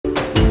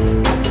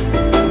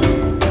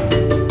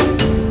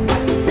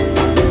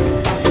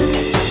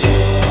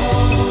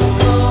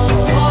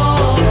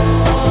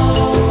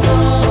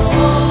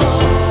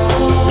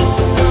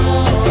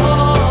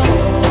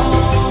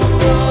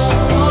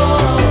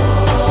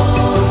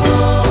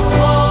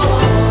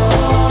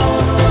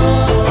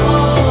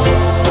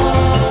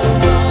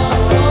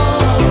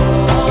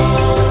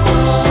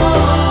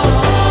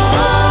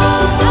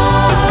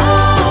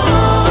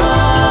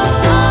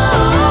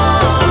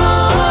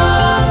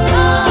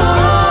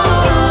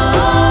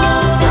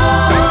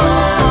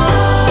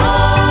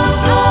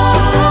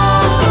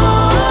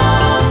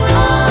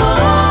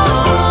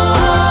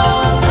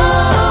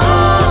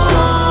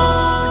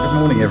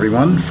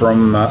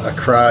from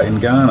Accra in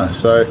Ghana.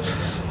 So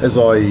as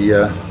I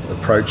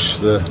approach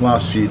the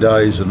last few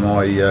days of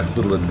my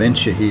little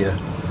adventure here,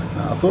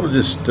 I thought I'd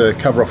just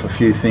cover off a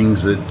few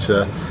things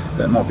that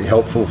might be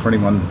helpful for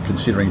anyone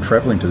considering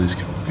travelling to this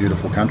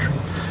beautiful country.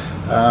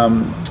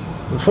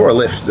 Before I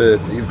left,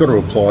 you've got to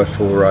apply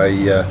for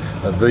a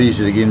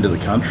visa to get into the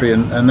country,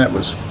 and that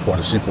was quite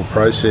a simple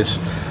process.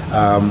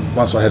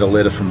 Once I had a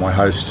letter from my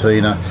host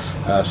Tina,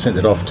 sent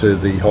it off to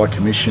the High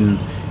Commission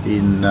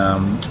in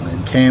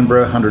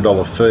Canberra,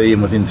 $100 fee,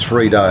 and within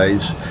 3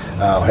 days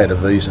I had a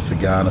visa for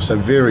Ghana. So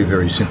very,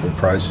 very simple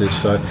process.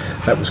 So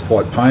that was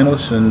quite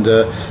painless and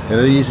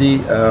easy.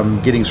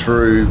 Getting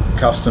through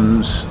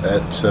customs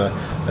at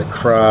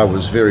Accra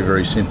was very,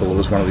 very simple. It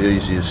was one of the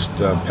easiest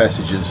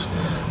passages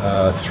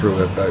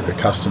through a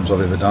customs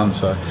I've ever done.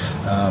 So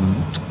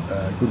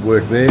good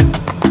work there.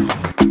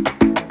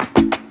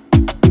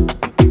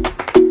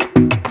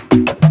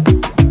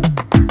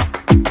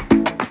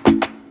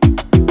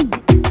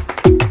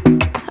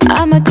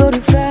 I might go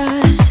too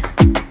fast.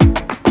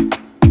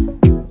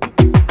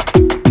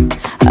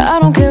 I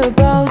don't care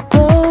about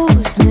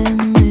those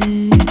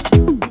limits,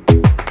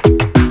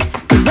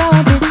 'cause I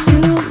want this to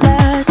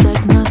last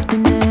like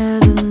nothing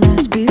ever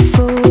lasts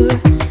before.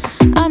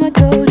 I might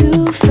go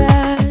too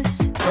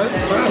fast.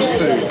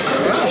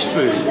 Fast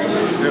food.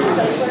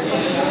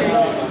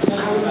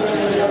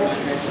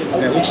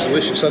 Yeah, it looks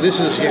delicious. So this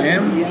is your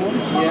ham,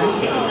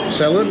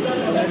 salad.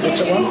 What's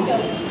that one?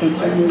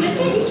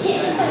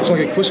 It's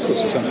like a couscous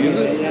or something,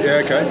 isn't it?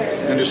 Yeah, okay.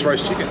 And just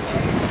roast chicken.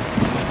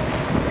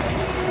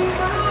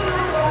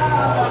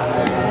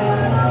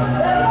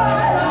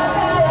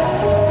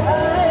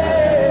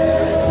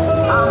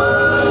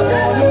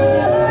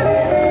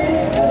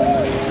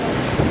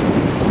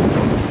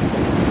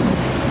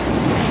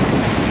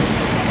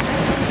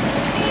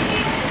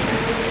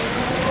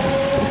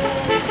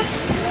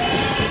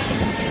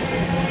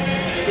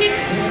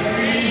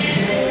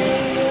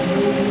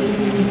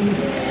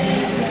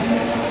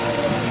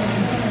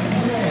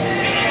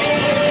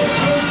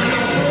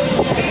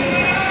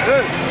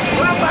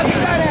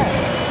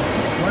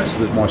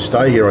 My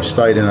stay here, I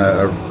stayed in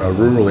a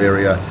rural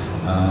area,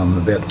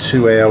 about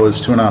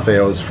 2.5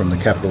 hours from the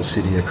capital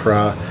city,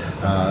 Accra,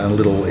 in a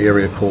little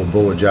area called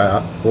Old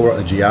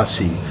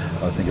Aussie,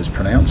 I think it's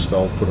pronounced.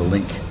 I'll put a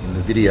link in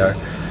the video.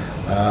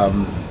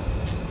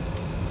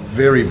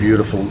 Very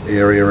beautiful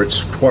area.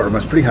 It's quite remote.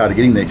 It's pretty hard to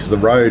get in there because the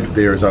road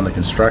there is under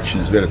construction.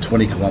 It's about a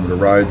 20-kilometre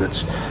road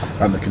that's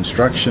under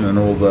construction, and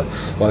all the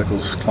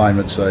locals claim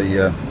it's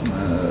a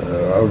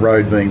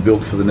road being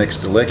built for the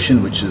next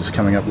election, which is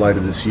coming up later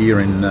this year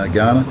in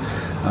Ghana.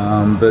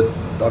 But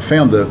I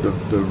found the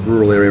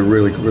rural area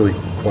really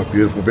quite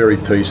beautiful, very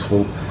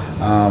peaceful.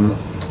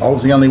 I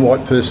was the only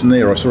white person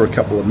there. I saw a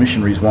couple of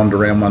missionaries wander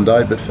around one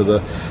day, but for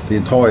the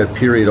entire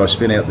period I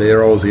spent out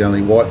there, I was the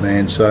only white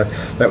man. So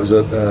that was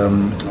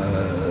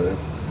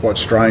quite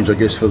strange, I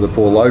guess, for the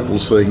poor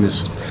locals, seeing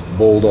this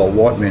bald old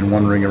white man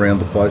wandering around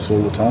the place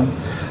all the time.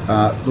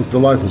 Look, the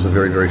locals are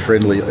very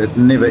friendly. At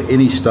never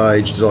any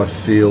stage did I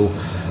feel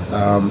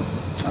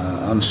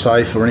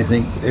unsafe or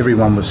anything.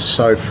 Everyone was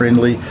so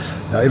friendly.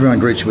 Everyone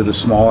greets you with a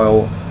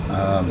smile.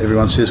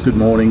 Everyone says good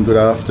morning, good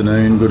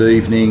afternoon, good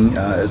evening.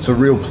 It's a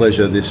real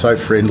pleasure. They're so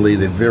friendly.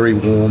 They're very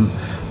warm,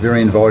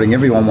 very inviting.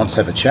 Everyone wants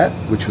to have a chat,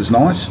 which was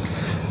nice.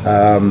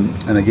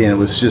 And again, it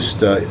was just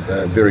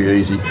very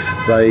easy.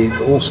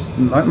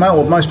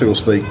 Most people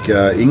speak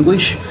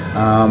English,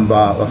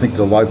 but I think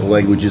the local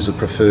language is the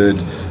preferred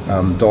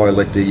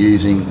dialect they're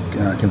using,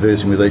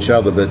 conversing with each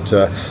other. But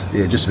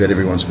yeah, just about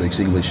everyone speaks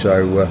English,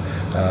 so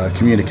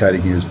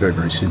communicating here is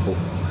very simple.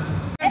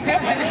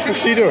 What's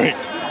she doing?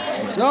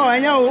 No, I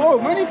know. Oh,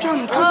 money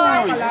come.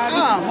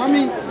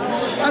 Mommy,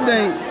 I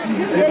think.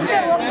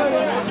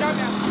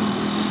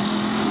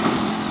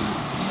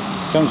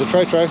 Comes a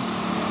tray.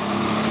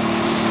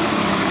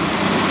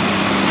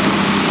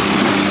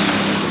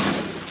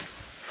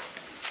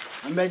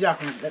 I'm better.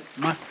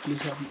 Mark,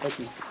 please help me.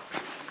 Okay.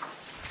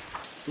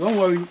 Don't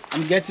worry,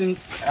 I'm getting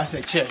as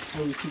a chair,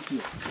 so we sit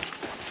here.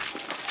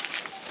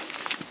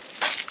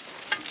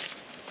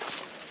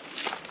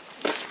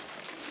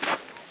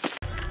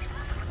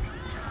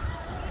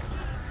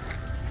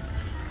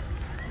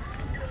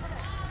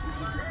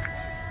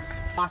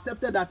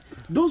 Accepted that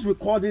those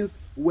recordings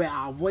were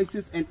our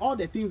voices and all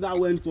the things that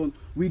went on,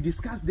 we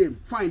discussed them.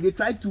 Fine, they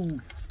tried to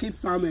skip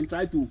some and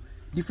try to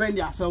defend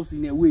themselves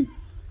in a way.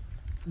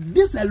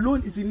 This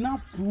alone is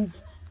enough proof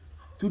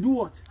to do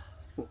what?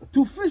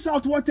 To fish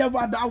out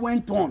whatever that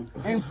went on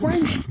and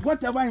find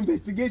whatever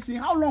investigation.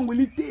 How long will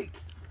it take?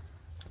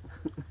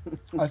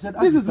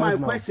 This is my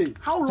question.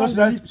 How long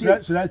will it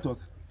take? Should I talk?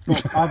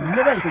 I've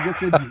never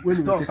interrogated you when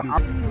you were talking.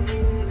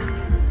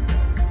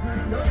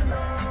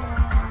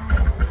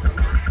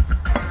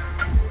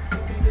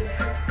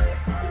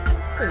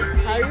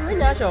 Are you in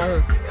that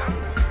show?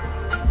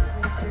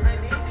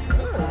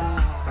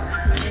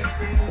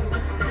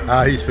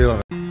 He's feeling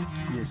it.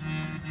 Yes.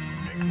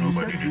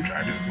 Nobody did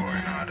try this boy.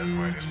 Nah, that's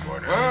why this boy.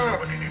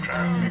 Nobody did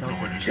try.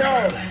 Nobody did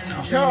try.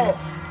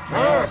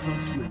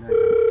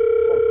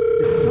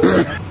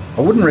 I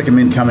wouldn't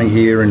recommend coming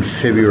here in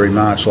February,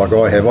 March like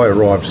I have. I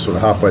arrived sort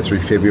of halfway through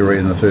February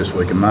in the first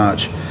week of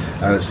March,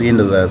 and it's the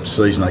end of the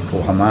season they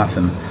call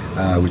Hamatan,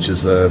 which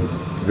is a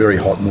very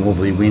hot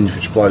northerly wind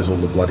which blows all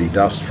the bloody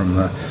dust from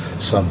the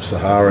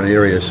sub-Saharan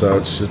area, so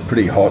it's just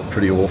pretty hot,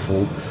 pretty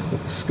awful. The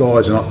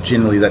skies are not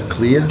generally that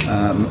clear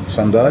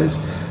some days,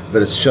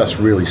 but it's just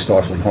really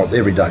stifling hot.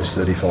 Every day it's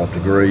 35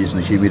 degrees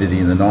and the humidity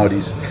in the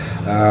 90s.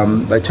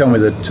 They tell me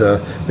that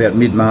about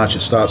mid-March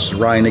it starts to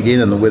rain again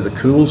and the weather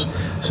cools,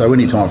 so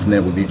any time from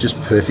there would be just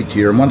perfect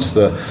here. And once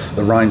the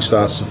rain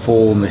starts to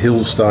fall and the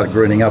hills start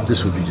greening up,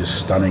 this would be just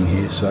stunning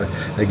here. So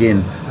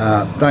again,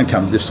 don't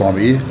come this time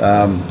of year.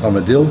 I'm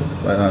a dill,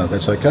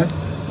 that's okay.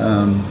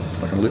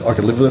 I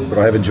can live with it, but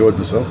I have enjoyed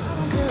myself.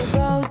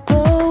 About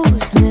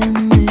those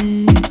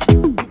limits,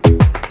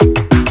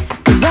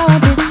 'cause I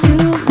want this to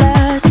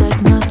last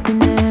like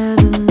nothing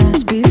ever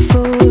lasts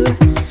before.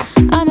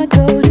 I'ma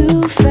go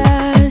too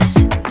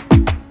fast.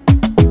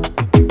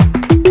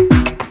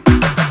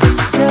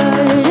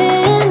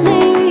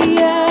 Suddenly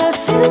I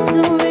feel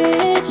so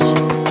rich,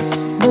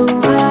 but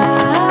I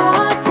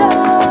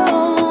don't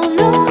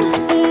know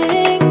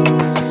nothing.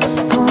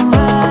 Oh,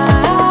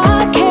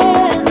 I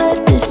can't let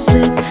this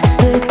slip.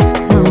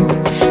 No,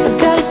 I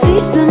gotta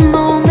seize the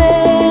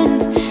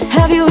moment.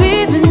 Have you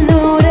even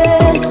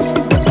noticed?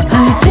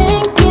 Are you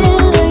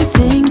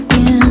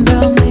thinking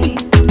about me?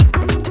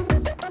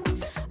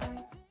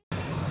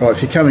 Right,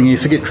 if you're coming here,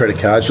 forget credit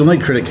cards. You'll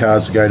need credit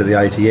cards to go to the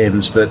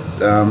ATMs, but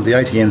the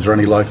ATMs are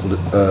only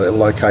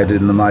located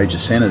in the major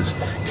centres.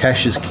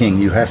 Cash is king.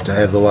 You have to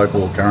have the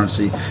local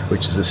currency,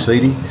 which is a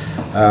cedi.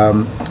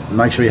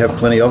 Make sure you have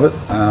plenty of it.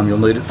 You'll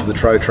need it for the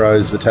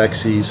trotros, the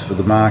taxis, for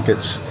the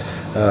markets,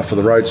 for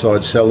the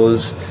roadside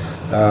sellers.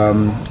 I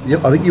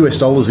think US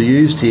dollars are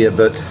used here,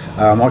 but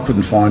I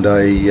couldn't find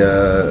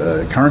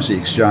a currency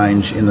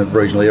exchange in the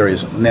regional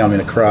areas. Now I'm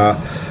in Accra.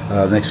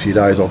 The next few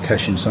days I'll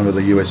cash in some of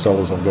the US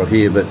dollars I've got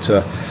here, but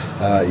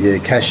yeah,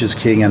 cash is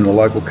king and the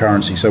local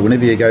currency. So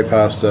whenever you go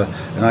past an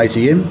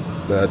ATM,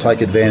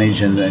 take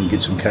advantage and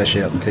get some cash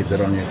out and keep that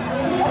on you.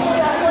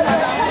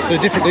 They're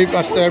different,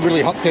 they're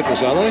really hot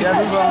peppers, are they? Yeah,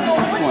 these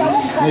ones.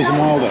 These are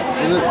milder.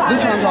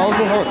 This one's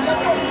also hot.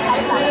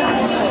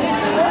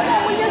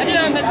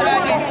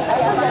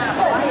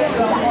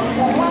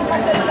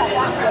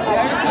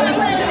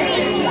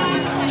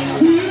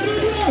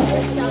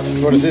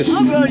 What is this?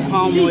 Palm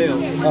oil.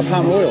 Oh,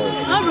 palm oil.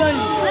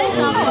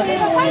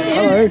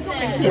 Hello,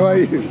 how are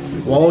you?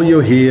 While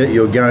you're here,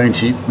 you're going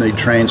to need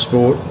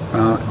transport.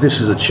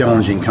 This is a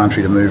challenging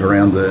country to move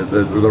around.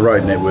 The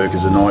road network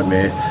is a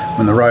nightmare.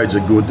 When the roads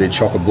are good, they're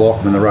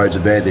chock-a-block. When the roads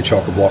are bad, they're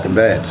chock-a-block and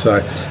bad.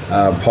 So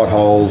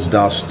potholes,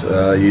 dust,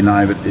 you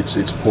name it,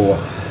 it's poor.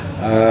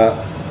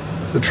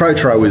 The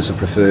Trotro is the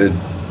preferred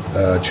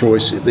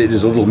choice. It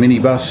is a little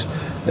minibus.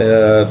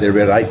 They're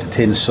about 8 to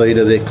 10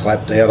 seater. They're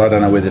clapped out. I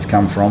don't know where they've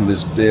come from.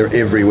 They're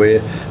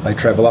everywhere. They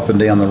travel up and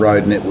down the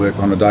road network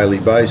on a daily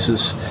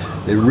basis.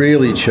 They're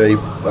really cheap.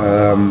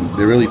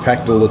 They're really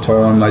packed all the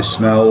time. They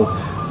smell.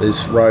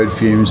 There's road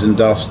fumes and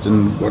dust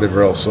and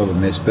whatever else, other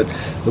mess. But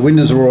the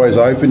windows are always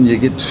open. You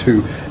get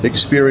to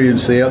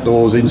experience the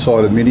outdoors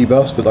inside a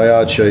minibus, but they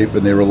are cheap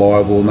and they're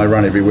reliable and they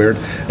run everywhere.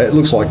 It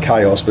looks like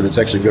chaos, but it's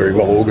actually very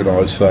well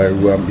organised. So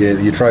yeah,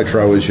 your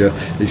Trotro is your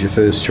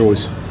first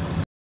choice.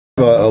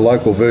 A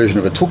local version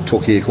of a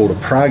tuk-tuk here called a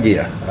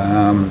Pragia,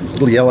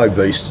 little yellow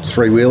beast. It's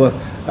three-wheeler.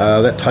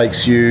 That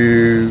takes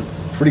you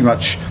pretty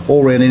much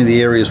all around any of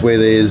the areas where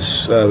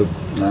there's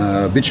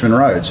bitumen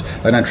roads.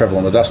 They don't travel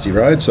on the dusty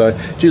road, so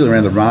generally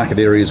around the market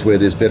areas where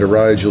there's better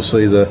roads, you'll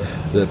see the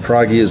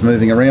Pragias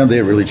moving around.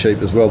 They're really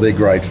cheap as well. They're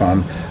great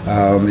fun.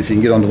 If you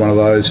can get onto one of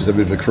those, just a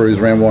bit of a cruise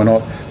around, why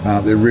not?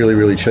 They're really,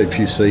 really cheap.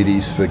 Few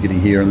cedis for getting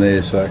here and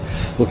there, so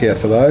look out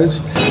for those.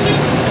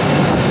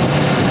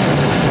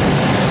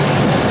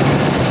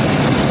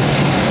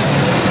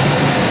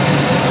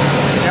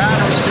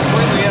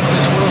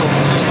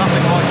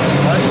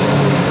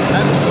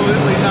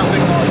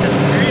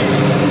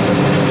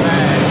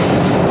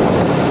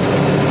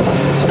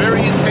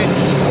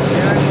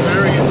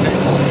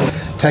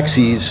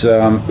 Taxis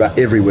are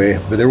everywhere,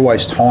 but they're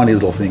always tiny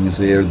little things.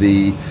 They're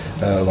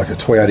like a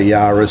Toyota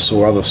Yaris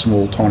or other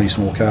tiny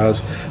small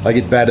cars. They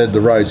get battered.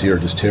 The roads here are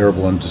just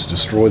terrible and just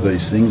destroy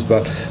these things.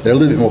 But they're a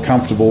little bit more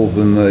comfortable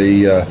than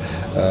the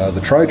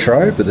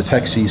Trotro. But the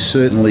taxis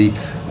certainly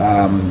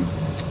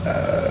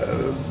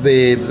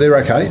they're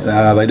okay.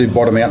 They do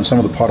bottom out in some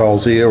of the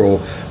potholes here, or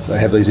they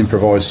have these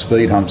improvised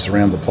speed humps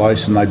around the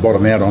place, and they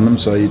bottom out on them.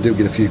 So you do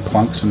get a few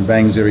clunks and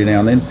bangs every now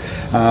and then.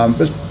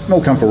 But more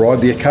comfortable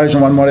ride. The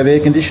occasional one might have air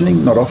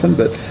conditioning, not often,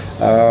 but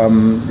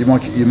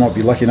you might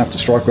be lucky enough to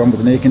strike one with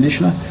an air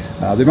conditioner.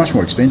 They're much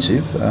more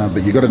expensive,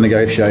 but you've got to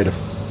negotiate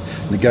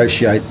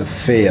the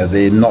fare.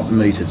 They're not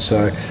metered,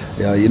 so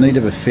you need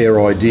to have a fair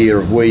idea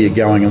of where you're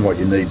going and what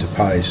you need to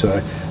pay. So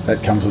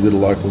that comes with a bit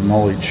of local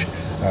knowledge.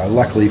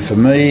 Luckily for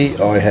me,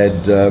 I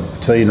had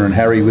Tina and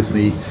Harry with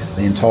me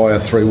the entire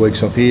 3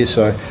 weeks up here,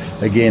 so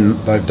again,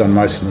 they've done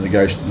most of the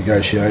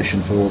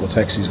negotiation for all the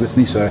taxis with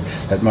me, so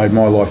that made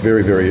my life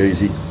very, very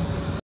easy.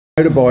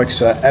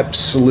 Motorbikes are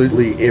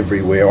absolutely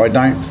everywhere. I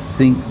don't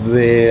think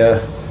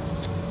they're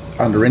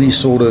under any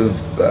sort of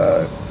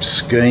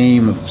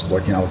scheme of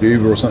like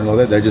Uber or something like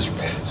that. They just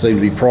seem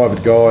to be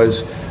private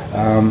guys.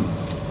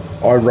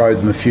 I rode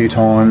them a few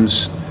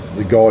times.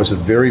 The guys are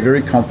very,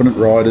 very competent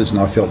riders, and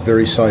I felt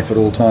very safe at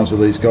all times with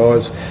these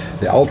guys.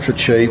 They're ultra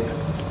cheap.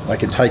 They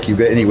can take you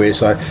anywhere,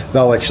 so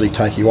they'll actually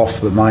take you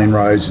off the main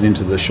roads and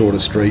into the shorter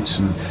streets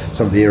and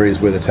some of the areas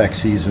where the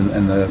taxis and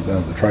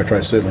the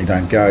Trotros certainly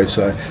don't go.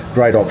 So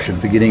great option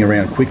for getting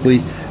around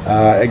quickly.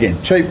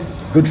 Again, cheap,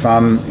 good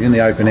fun, in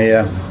the open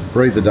air,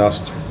 breathe the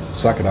dust,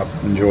 suck it up,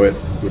 enjoy it,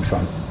 good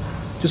fun.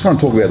 Just want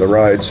to talk about the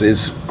roads.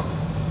 There's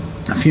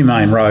a few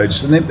main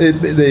roads, and they're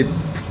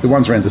the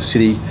ones around the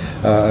city,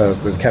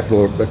 the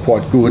capital, are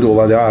quite good,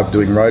 although they are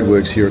doing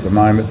roadworks here at the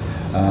moment.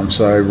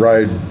 So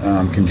road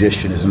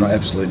congestion is an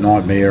absolute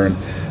nightmare, and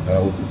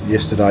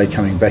yesterday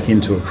coming back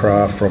into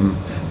Accra from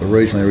the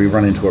regional area, we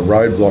run into a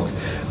roadblock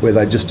where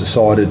they just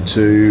decided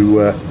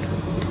to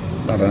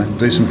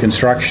do some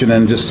construction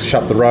and just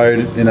shut the road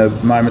in a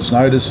moment's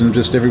notice, and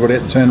just everybody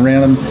had to turn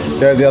around and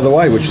go the other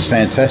way, which was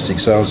fantastic.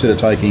 So instead of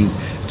taking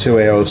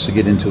 2 hours to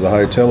get into the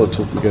hotel, it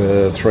took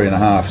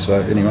 3.5.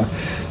 So anyway,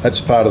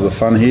 that's part of the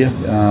fun here.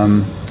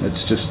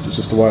 It's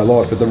just the way of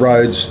life. But the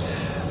roads,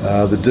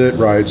 the dirt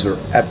roads are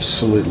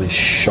absolutely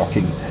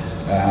shocking.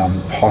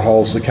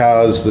 Potholes, the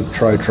cars, the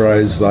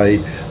Trotros, they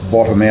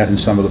bottom out in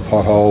some of the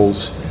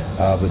potholes.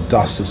 The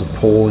dust is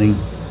appalling.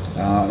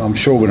 I'm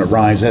sure when it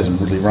rains, it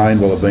hasn't really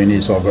rained while I've been here,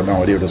 so I've got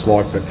no idea what it's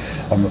like, but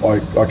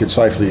I could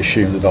safely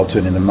assume that they'll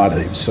turn into mud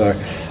heaps. So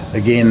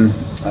again,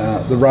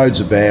 the roads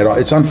are bad.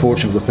 It's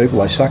unfortunate for the people.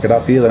 They suck it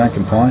up here, they don't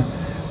complain.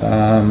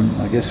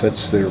 I guess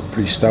they're a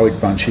pretty stoic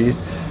bunch here.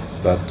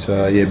 But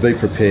yeah, be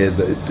prepared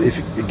that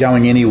if you're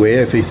going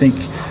anywhere, if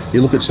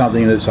you look at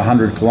something that's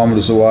 100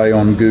 kilometres away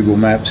on Google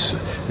Maps,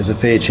 there's a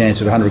fair chance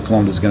that 100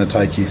 kilometres is going to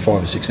take you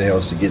 5 or 6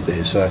 hours to get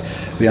there. So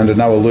be under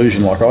no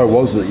illusion like I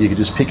was that you could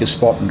just pick a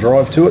spot and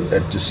drive to it.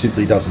 It just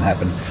simply doesn't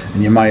happen.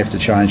 And you may have to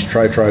change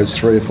Trotros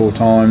 3 or 4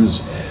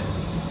 times,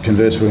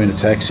 convert them into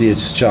taxi.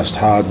 It's just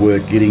hard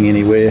work getting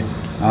anywhere.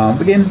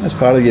 Again, that's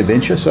part of the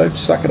adventure, so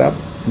suck it up,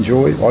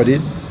 enjoy. I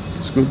did,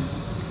 it's good.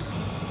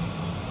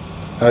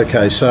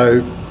 Okay,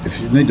 so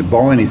if you need to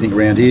buy anything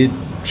around here,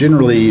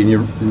 generally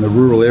in the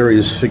rural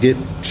areas, forget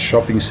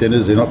shopping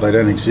centres, they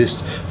don't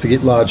exist.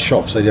 Forget large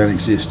shops, they don't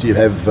exist. You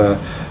have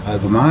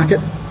the market.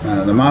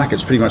 The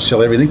markets pretty much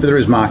sell everything, but there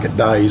is market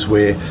days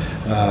where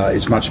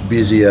it's much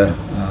busier.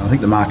 I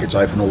think the market's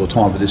open all the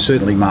time, but there's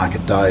certainly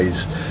market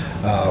days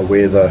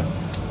where the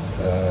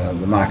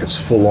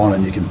market's full on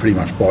and you can pretty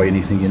much buy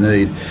anything you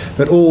need.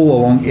 But all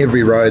along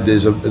every road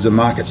there's a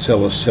market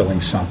seller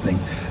selling something.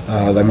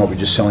 They might be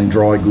just selling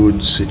dry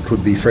goods, it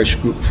could be fresh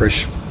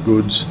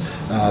goods,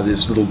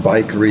 there's little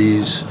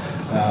bakeries,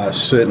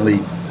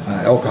 certainly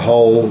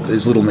alcohol,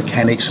 there's little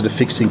mechanics that are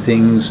fixing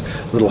things,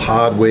 little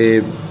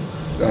hardware,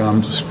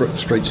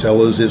 street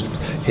sellers, there's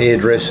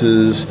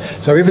hairdressers,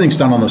 so everything's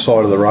done on the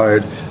side of the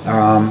road.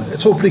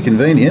 It's all pretty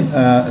convenient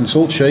and it's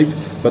all cheap,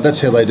 but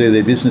that's how they do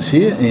their business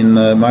here in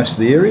most of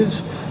the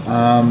areas.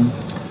 And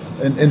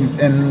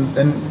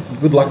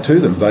good luck to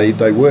them.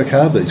 They work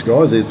hard, these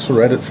guys. They're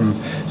sort of at it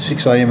from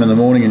 6 a.m. in the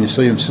morning and you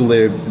see them still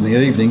there in the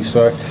evening,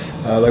 so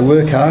they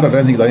work hard. I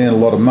don't think they earn a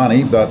lot of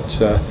money, but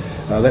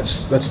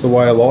that's the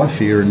way of life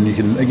here. And you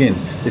can, again,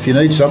 if you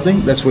need something,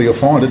 that's where you'll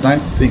find it. Don't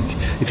think,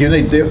 if you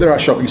need, there are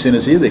shopping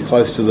centres here, they're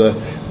close to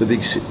the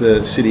big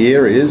city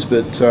areas,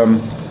 but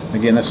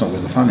again, that's not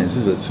where the fun is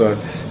it? So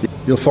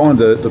you'll find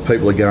the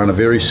people are going are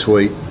very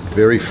sweet,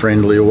 very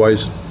friendly,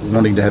 always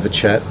wanting to have a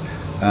chat.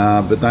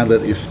 But don't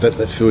let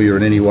that fool you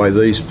in any way.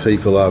 These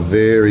people are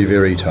very,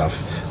 very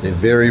tough. They're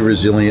very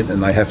resilient,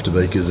 and they have to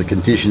be because the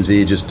conditions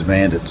here just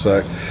demand it.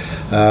 So,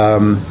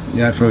 from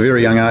a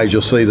very young age,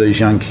 you'll see these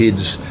young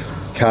kids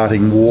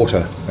carting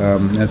water.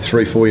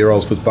 3, 4 year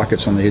olds with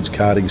buckets on their heads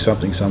carting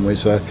something somewhere.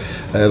 So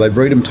they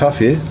breed them tough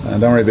here.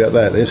 Don't worry about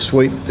that. They're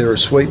sweet. They're a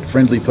sweet,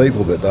 friendly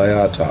people, but they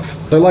are tough.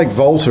 So Lake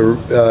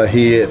Volta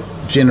here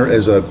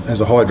has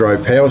a hydro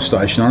power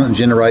station on it and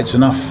generates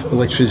enough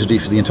electricity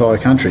for the entire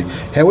country.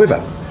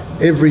 However,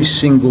 every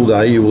single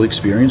day you will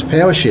experience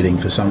power shedding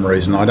for some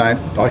reason.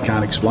 I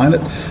can't explain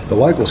it. The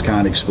locals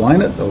can't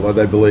explain it, although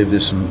they believe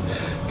there's some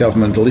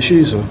governmental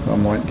issues. I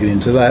won't get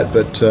into that,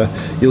 but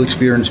you'll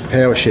experience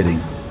power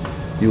shedding.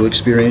 You're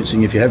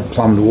experiencing, if you have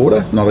plumbed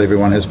water, not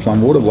everyone has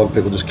plumbed water, a lot of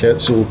people just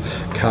still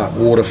cart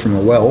water from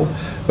a well,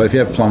 but if you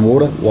have plumbed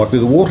water, likely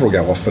the water will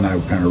go off for no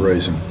apparent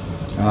reason.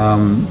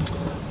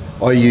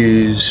 I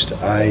used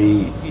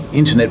a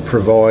internet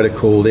provider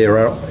called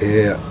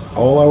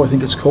Olo, I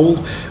think it's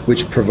called,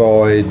 which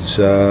provides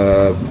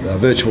a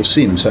virtual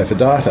SIM, so for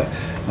data.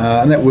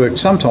 And that worked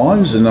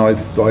sometimes, and I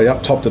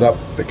topped it up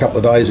a couple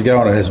of days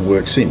ago and it hasn't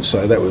worked since,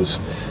 so that was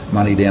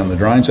money down the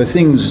drain. So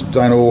things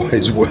don't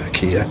always work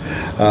here.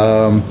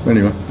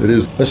 Anyway, it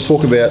is. Let's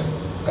talk about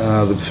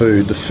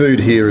The food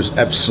here is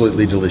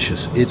absolutely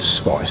delicious. It's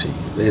spicy.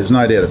 There's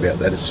no doubt about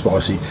that. It's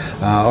spicy.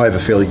 I have a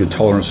fairly good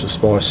tolerance for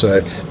spice,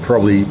 so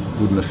probably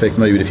wouldn't affect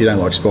me. But if you don't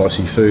like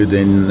spicy food,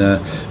 then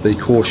be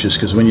cautious,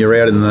 because when you're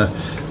out in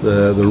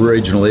the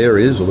regional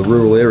areas or the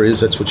rural areas,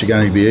 that's what you're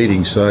going to be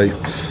eating. So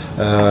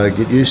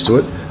get used to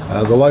it.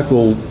 The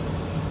local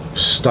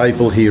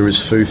staple here is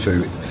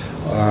fufu.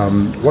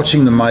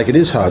 Watching them make, it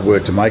is hard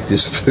work to make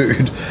this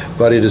food,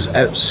 but it is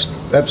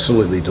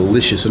absolutely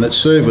delicious, and it's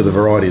served with a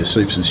variety of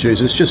soups and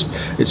stews. It's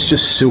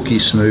just silky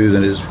smooth,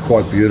 and it's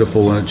quite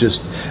beautiful, and it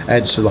just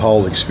adds to the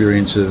whole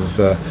experience of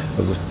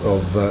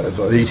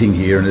eating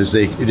here. And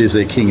it is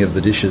their king of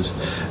the dishes.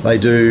 They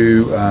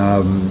do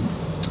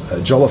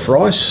jollof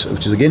rice,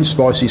 which is again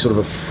spicy, sort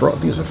of I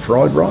think it's a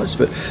fried rice,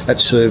 but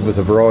that's served with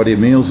a variety of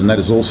meals, and that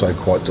is also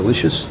quite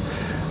delicious.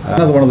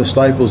 Another one of the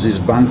staples is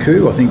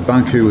banku. I think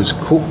banku is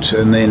cooked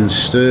and then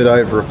stirred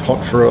over a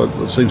pot for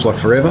it seems like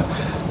forever.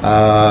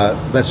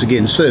 That's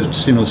again served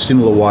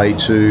similar way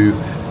to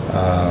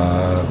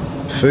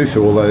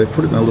fufu, although they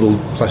put it in a little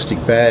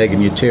plastic bag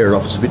and you tear it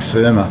off. It's a bit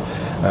firmer,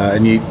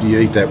 and you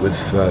eat that with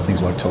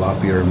things like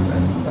tilapia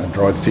and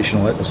dried fish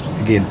and all that. It's,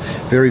 again,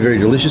 very, very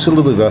delicious. A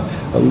little bit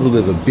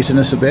of a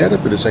bitterness about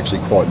it, but it's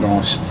actually quite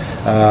nice.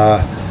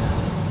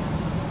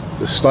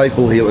 The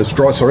staple here is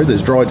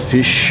there's dried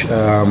fish,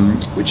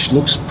 which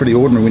looks pretty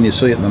ordinary when you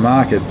see it in the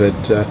market,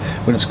 but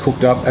when it's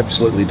cooked up,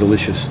 absolutely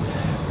delicious.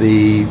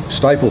 The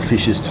staple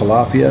fish is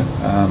tilapia.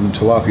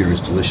 Tilapia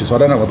is delicious. I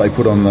don't know what they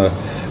put on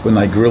when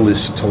they grill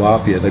this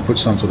tilapia. They put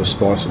some sort of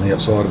spice on the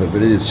outside of it,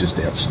 but it is just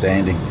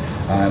outstanding.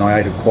 And I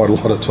ate quite a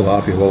lot of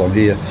tilapia while I'm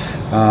here.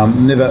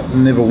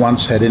 Never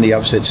once had any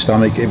upset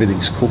stomach.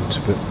 Everything's cooked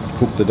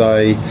the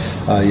day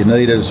you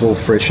need it. It's all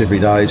fresh every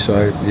day.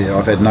 So yeah,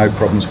 I've had no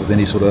problems with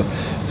any sort of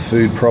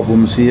food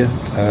problems here.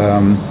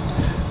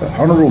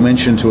 Honourable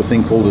mention to a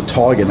thing called a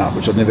tiger nut,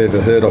 which I'd never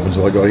ever heard of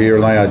until I got here,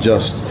 and they are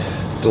just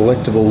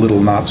delectable little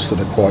nuts that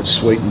are quite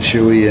sweet and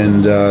chewy,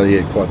 and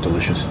yeah, quite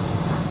delicious.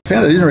 I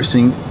found it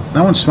interesting,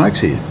 no one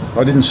smokes here.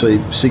 I didn't see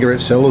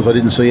cigarette sellers, I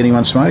didn't see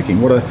anyone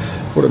smoking. What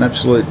an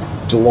absolute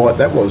delight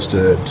that was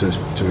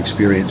to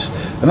experience.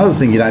 Another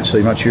thing you don't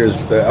see much here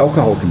is the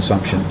alcohol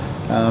consumption.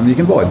 You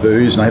can buy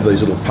booze and have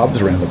these little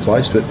pubs around the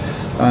place, but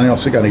I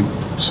think I only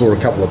saw a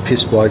couple of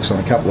piss blokes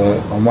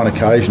on one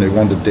occasion who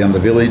wandered down the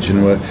village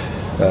and were,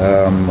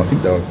 I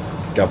think they were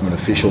government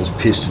officials,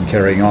 pissed and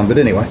carrying on. But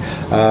anyway,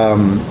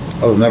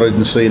 other than that, I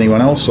didn't see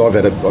anyone else. I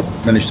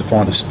managed to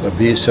find a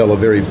beer seller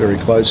very, very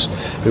close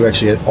who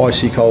actually had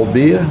icy cold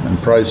beer, and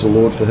praise the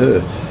Lord for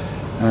her.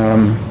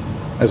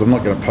 As I'm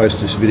not going to post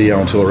this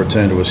video until I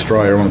return to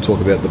Australia, I want to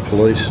talk about the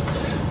police.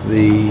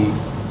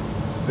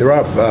 There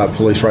are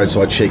police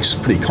roadside checks,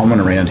 pretty common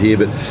around here,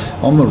 but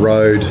on the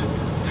road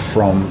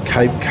from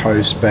Cape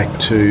Coast back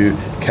to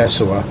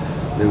Kasoa,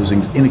 there was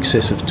in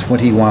excess of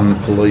 21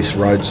 police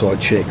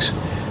roadside checks.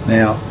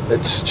 Now,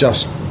 it's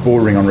just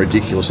bordering on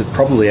ridiculous. It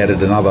probably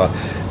added another,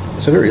 I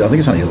think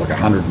it's only like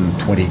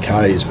 120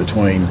 k's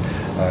between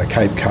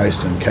Cape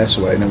Coast and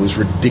Kasoa, and it was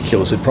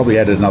ridiculous. It probably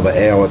added another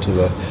hour to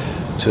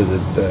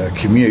the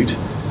commute.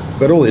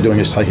 But all they're doing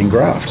is taking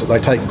graft. They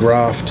take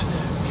graft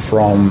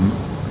from,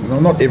 well,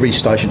 not every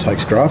station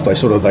takes graft. They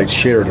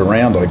share it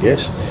around, I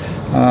guess.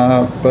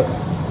 But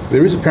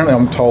there is apparently,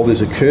 I'm told,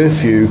 there's a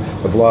curfew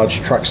of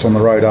large trucks on the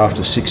road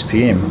after 6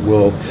 p.m.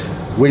 Well,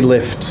 we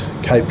left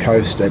Cape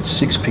Coast at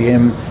 6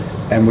 p.m.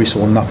 and we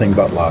saw nothing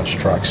but large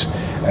trucks.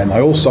 And they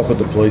all stop at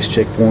the police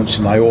checkpoints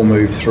and they all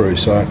move through.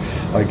 So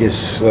I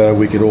guess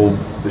we could all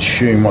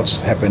assume what's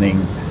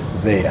happening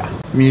there.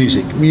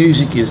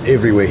 Music is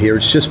everywhere here.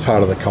 It's just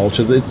part of the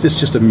culture. It's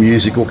just a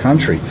musical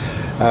country.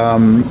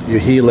 You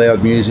hear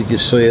loud music, you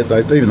see it.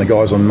 Even the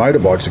guys on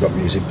motorbikes have got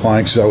music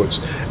playing, so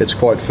it's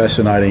quite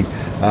fascinating.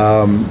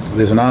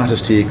 There's an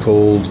artist here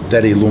called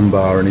Daddy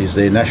Lumbar, and he's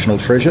their national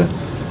treasure.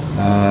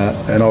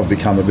 And I've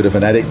become a bit of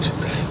an addict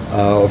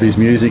of his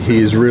music. He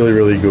is really,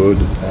 really good.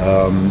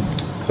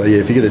 So yeah,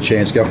 if you get a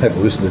chance, go and have a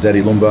listen to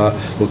Daddy Lumbar.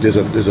 Look, there's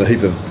a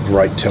heap of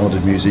great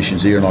talented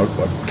musicians here, and I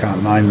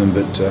can't name them,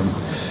 but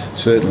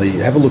certainly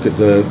have a look at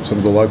some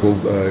of the local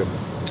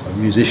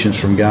musicians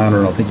from Ghana,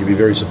 and I think you'll be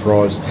very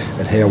surprised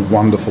at how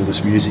wonderful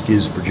this music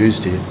is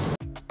produced here.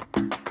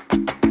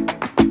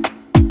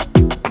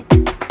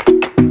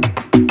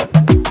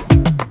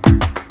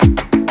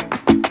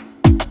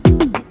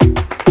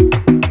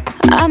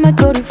 I might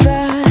go too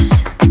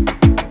fast.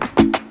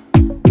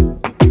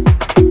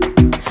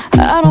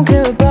 I don't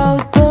care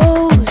about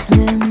those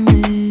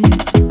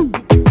limits,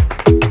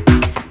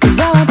 'cause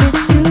I want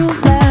this to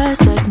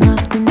last like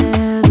nothing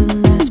ever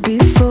lasts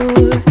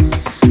before.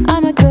 I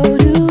might go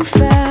too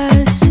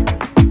fast.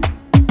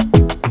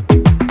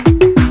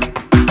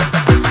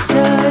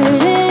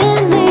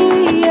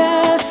 Suddenly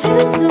I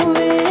feel so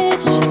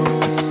rich,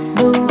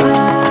 but I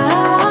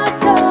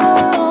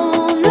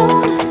don't know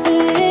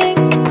nothing.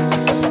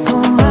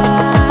 Oh,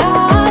 I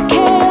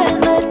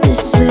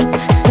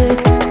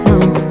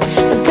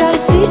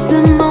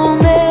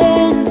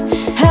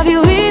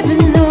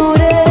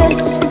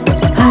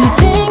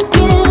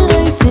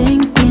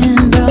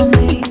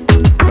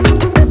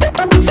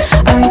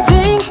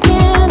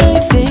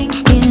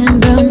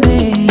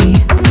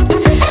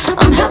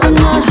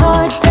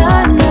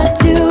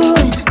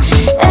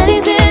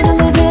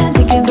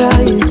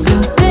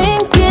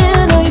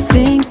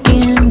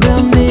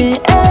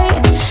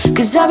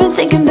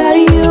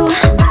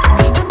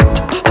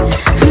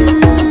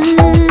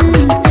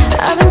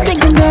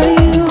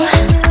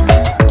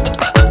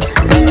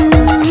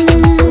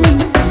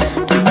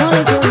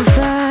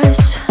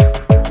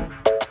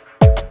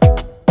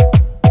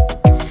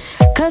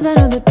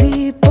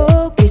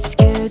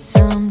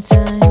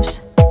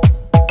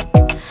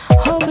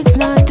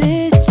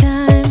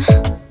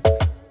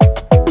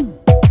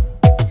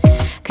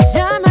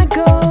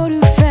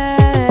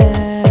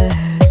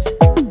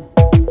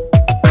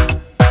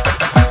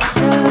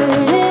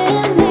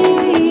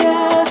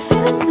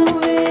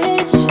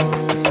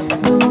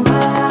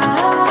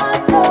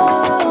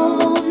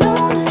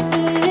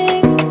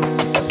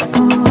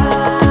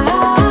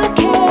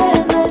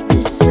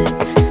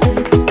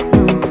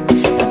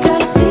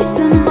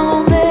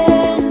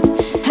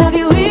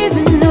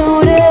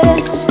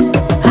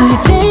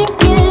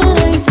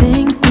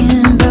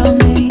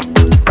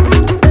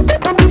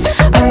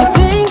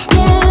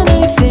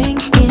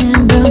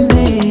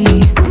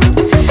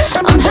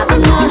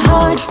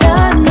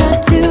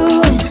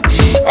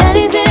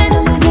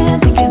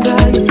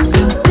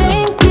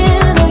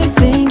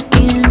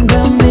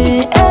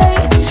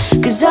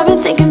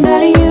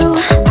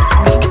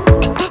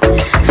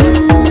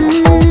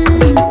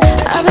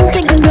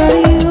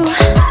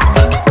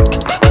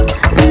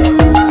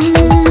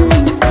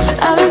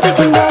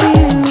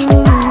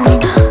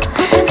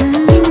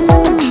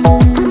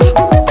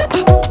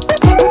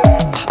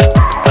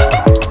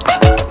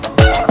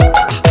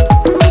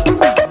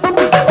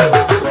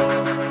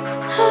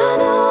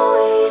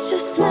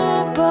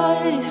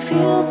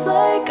feels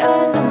like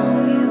I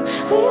know you.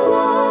 We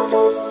love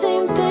the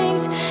same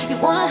things. You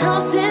want a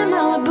house in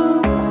Malibu.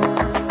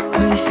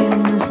 Are you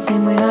feeling the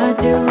same way I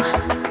do?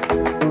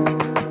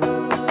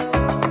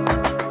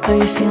 Are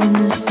you feeling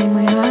the same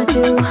way I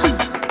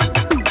do?